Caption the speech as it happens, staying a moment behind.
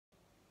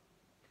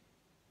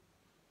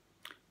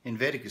In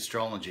Vedic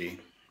astrology,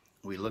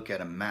 we look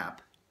at a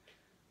map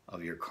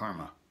of your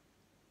karma.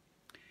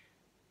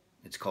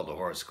 It's called a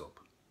horoscope.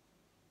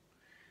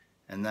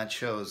 And that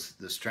shows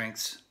the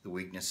strengths, the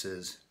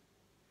weaknesses,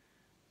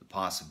 the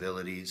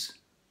possibilities,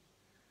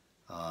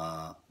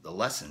 the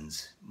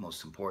lessons,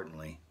 most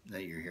importantly,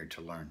 that you're here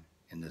to learn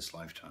in this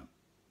lifetime.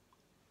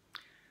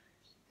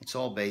 It's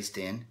all based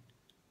in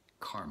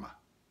karma.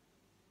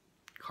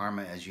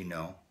 Karma, as you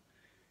know,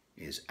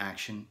 is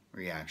action,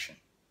 reaction.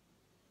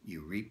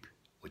 You reap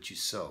what you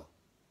sow.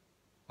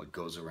 What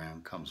goes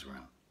around comes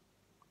around.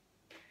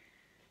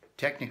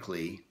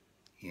 Technically,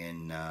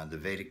 in the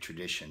Vedic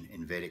tradition,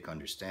 in Vedic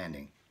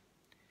understanding,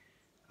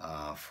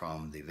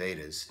 from the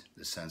Vedas,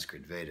 the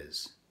Sanskrit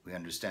Vedas, we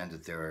understand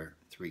that there are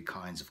three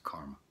kinds of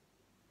karma: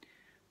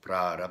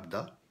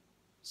 prarabdha,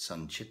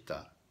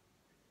 sanchitta,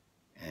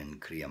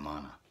 and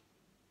kriyamana.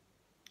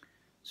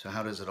 So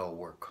how does it all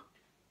work?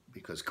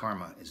 Because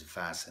karma is a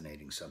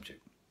fascinating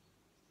subject.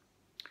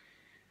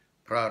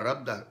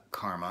 Prarabdha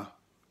karma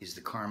is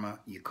the karma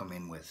you come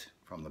in with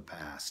from the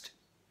past.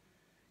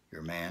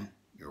 You're a man,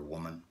 you're a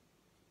woman,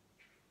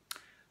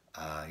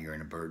 you're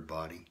in a bird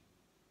body,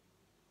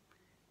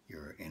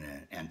 you're in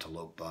an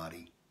antelope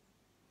body,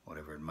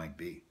 whatever it might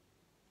be.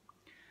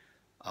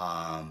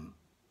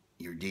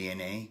 Your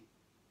DNA,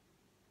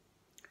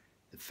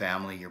 the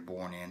family you're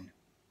born in,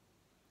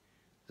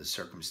 the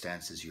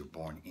circumstances you're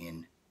born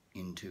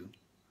into.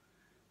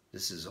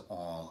 This is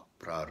all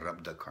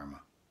prarabdha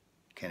karma.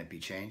 Can it be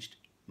changed?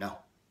 No.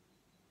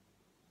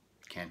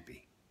 Can't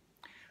be.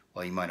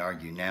 Well, you might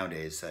argue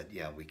nowadays that,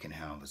 yeah, we can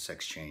have a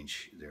sex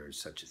change. There is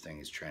such a thing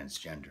as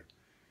transgender.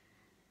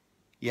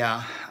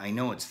 Yeah, I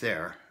know it's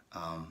there.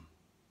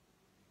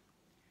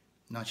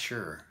 Not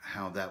sure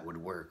how that would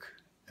work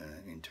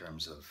in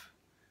terms of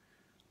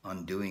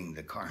undoing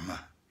the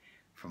karma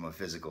from a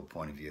physical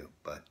point of view,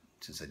 but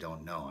since I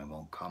don't know, I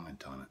won't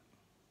comment on it.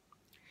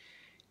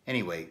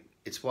 Anyway,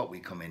 it's what we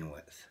come in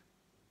with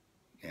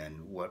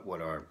and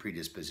what our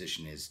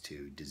predisposition is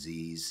to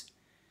disease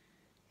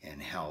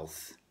and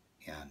health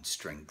and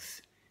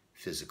strength,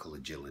 physical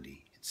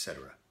agility,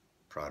 etc.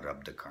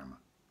 Prarabdha karma.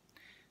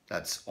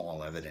 That's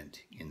all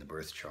evident in the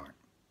birth chart.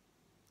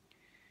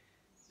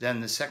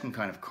 Then the second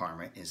kind of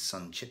karma is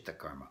sanchitta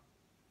karma.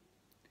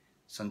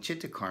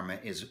 Sanchitta karma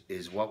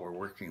is what we're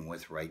working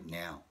with right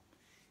now.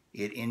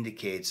 It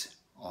indicates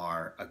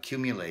our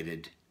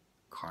accumulated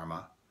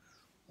karma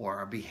or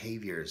our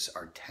behaviors,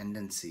 our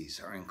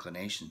tendencies, our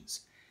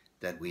inclinations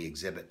that we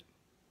exhibit.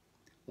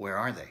 Where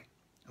are they?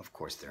 Of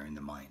course, they're in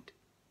the mind.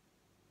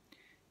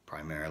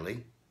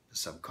 Primarily, the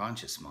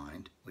subconscious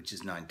mind, which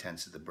is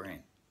 9/10 of the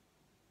brain.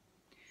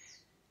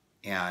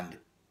 And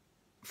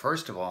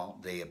first of all,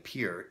 they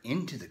appear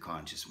into the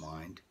conscious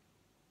mind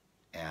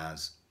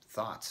as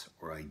thoughts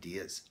or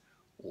ideas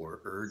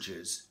or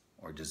urges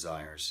or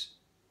desires.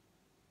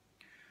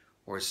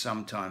 Or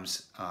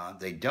sometimes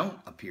they don't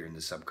appear in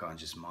the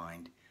subconscious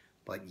mind,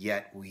 but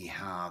yet we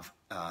have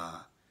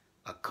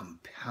a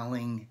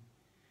compelling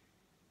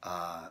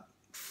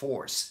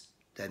force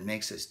that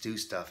makes us do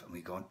stuff, and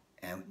we go,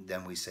 and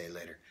then we say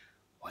later,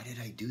 why did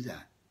I do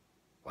that?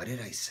 Why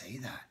did I say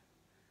that?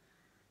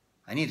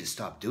 I need to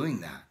stop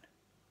doing that.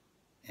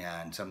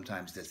 And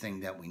sometimes the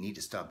thing that we need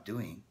to stop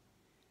doing,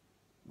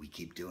 we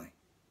keep doing.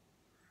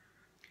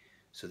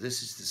 So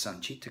this is the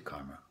sanchitta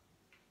karma.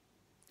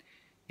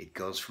 It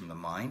goes from the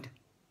mind,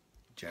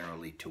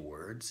 generally to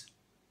words,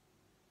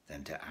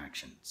 then to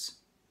actions.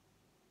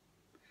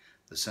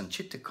 The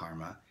sanchitta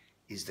karma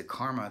is the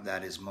karma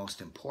that is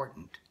most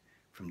important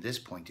from this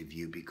point of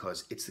view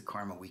because it's the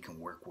karma we can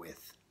work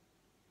with.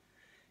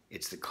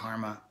 It's the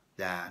karma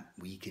that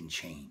we can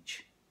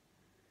change.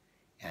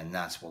 And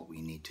that's what we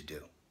need to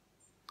do.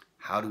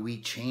 How do we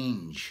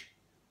change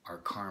our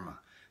karma?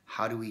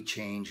 How do we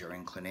change our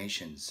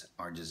inclinations,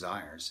 our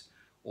desires,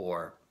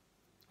 or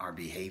our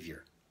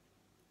behavior?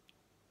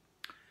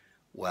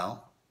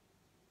 Well,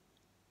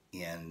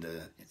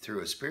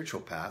 through a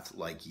spiritual path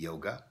like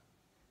yoga,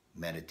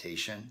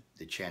 meditation,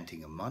 the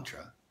chanting of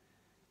mantra,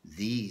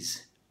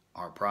 these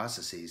are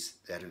processes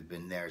that have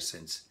been there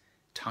since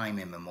time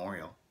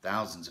immemorial,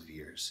 thousands of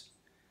years,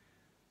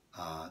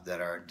 that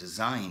are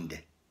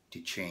designed to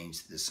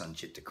change the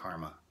sanchitta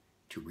karma,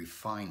 to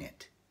refine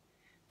it,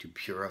 to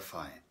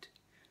purify it,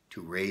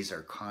 to raise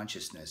our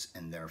consciousness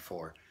and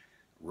therefore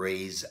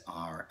raise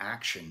our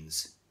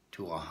actions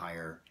to a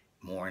higher,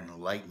 more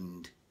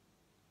enlightened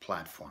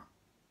platform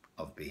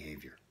of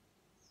behavior.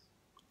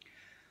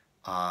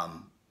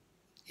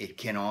 It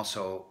can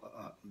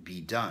also be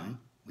done,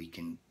 we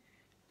can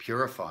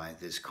purify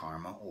this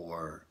karma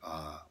or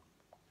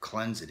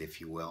cleanse it,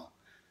 if you will,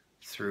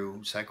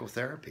 through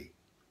psychotherapy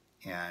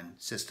and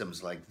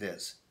systems like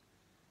this.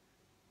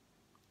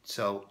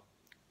 So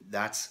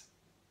that's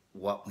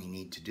what we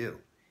need to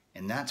do.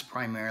 And that's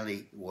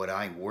primarily what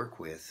I work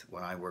with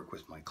when I work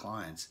with my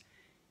clients,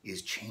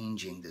 is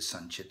changing the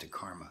sanchitta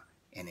karma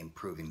and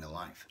improving the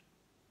life.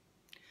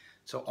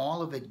 So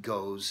all of it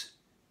goes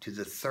to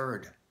the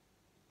third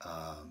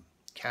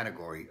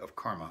category of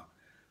karma,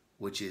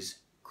 which is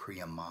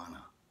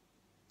kriyamana.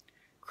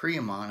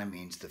 Kriyamana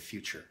means the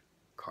future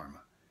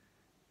karma.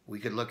 We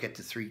could look at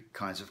the three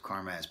kinds of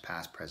karma as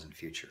past, present,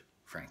 future,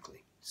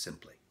 frankly,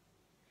 simply.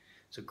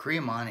 So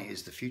Kriyamana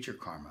is the future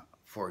karma.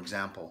 For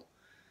example,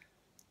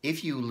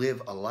 if you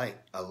live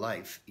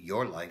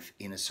your life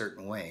in a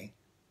certain way,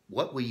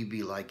 what will you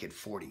be like at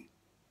 40?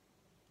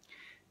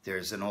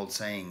 There's an old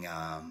saying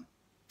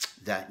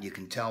that you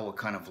can tell what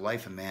kind of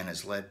life a man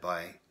is led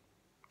by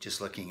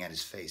just looking at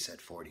his face at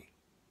 40.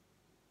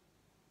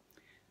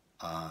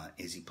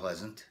 Is he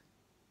pleasant?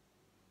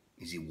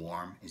 Is he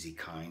warm? Is he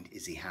kind?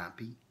 Is he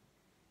happy?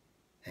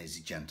 Is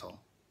he gentle?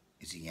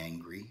 Is he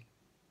angry?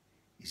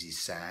 Is he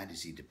sad?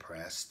 Is he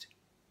depressed?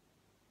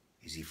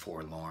 Is he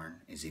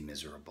forlorn? Is he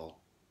miserable?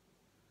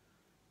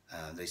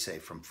 They say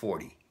from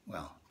 40.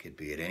 Well, could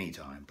be at any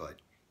time,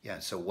 but yeah.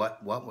 So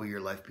what will your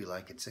life be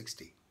like at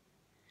 60?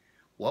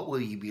 What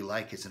will you be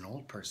like as an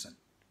old person?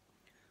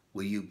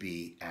 Will you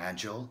be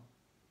agile,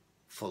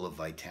 full of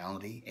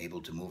vitality,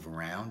 able to move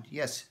around?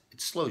 Yes,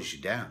 it slows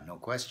you down, no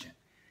question,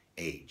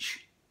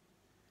 age.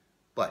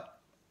 But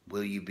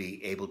will you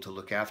be able to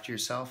look after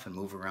yourself and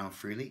move around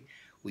freely?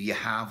 Will you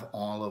have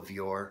all of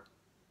your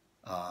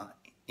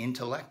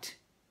intellect?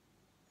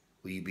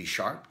 Will you be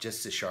sharp,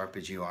 just as sharp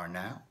as you are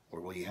now? Or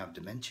will you have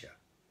dementia,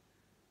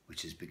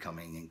 which is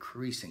becoming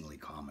increasingly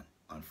common,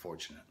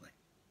 unfortunately?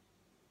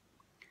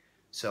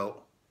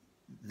 So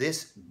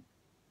this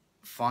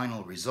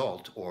final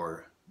result,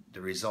 or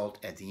the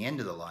result at the end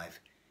of the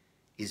life,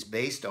 is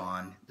based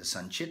on the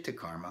Sanchitta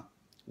karma,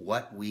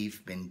 what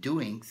we've been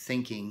doing,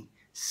 thinking,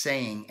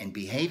 saying, and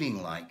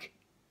behaving like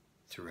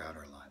throughout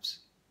our lives.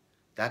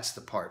 That's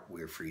the part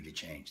we're free to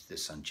change,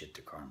 this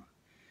Sanchitta karma.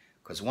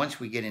 Because once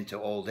we get into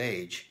old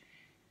age,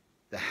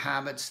 the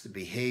habits, the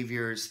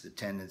behaviors, the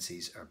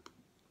tendencies are,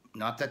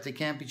 not that they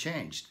can't be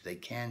changed, they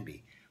can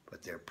be,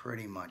 but they're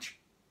pretty much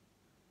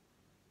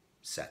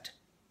set.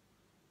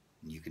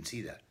 And you can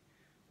see that.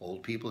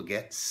 Old people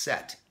get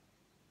set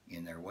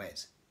in their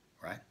ways,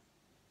 right?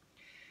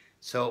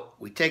 So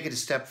we take it a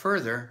step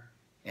further,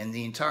 and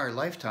the entire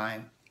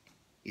lifetime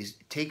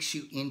takes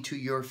you into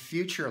your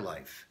future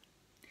life.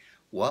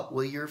 What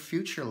will your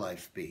future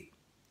life be?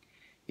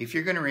 If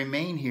you're going to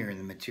remain here in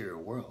the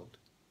material world,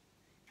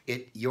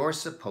 you're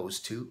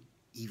supposed to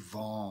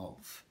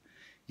evolve.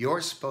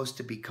 You're supposed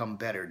to become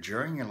better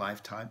during your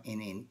lifetime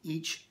and in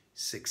each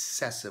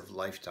successive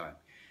lifetime.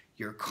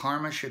 Your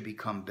karma should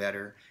become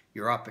better,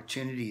 your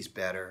opportunities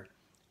better,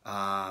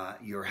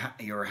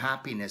 your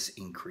happiness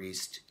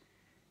increased,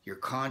 your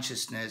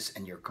consciousness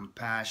and your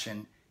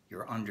compassion,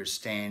 your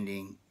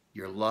understanding,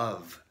 your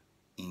love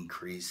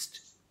increased.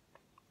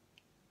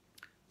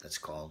 That's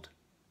called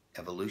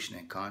evolution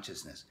in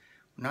consciousness.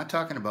 We're not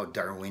talking about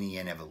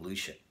Darwinian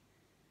evolution,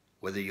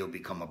 whether you'll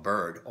become a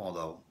bird,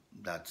 although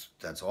that's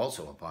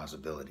also a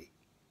possibility.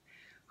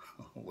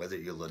 Whether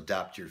you'll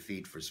adopt your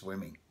feet for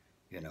swimming,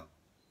 you know.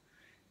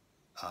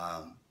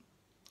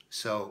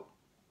 So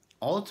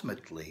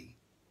ultimately,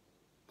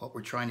 what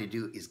we're trying to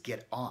do is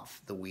get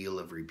off the wheel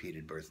of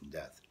repeated birth and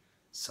death,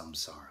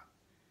 samsara,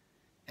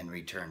 and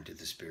return to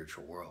the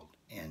spiritual world.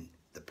 And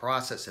the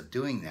process of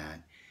doing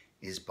that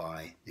is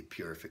by the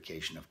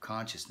purification of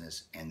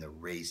consciousness and the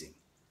raising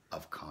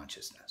of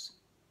consciousness.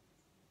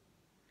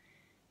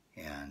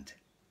 And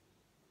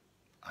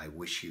I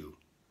wish you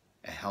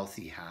a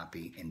healthy,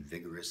 happy, and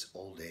vigorous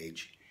old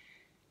age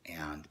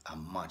and a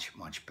much,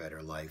 much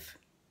better life,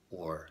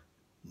 or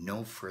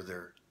no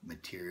further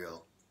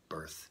material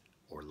birth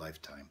or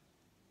lifetime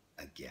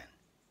again.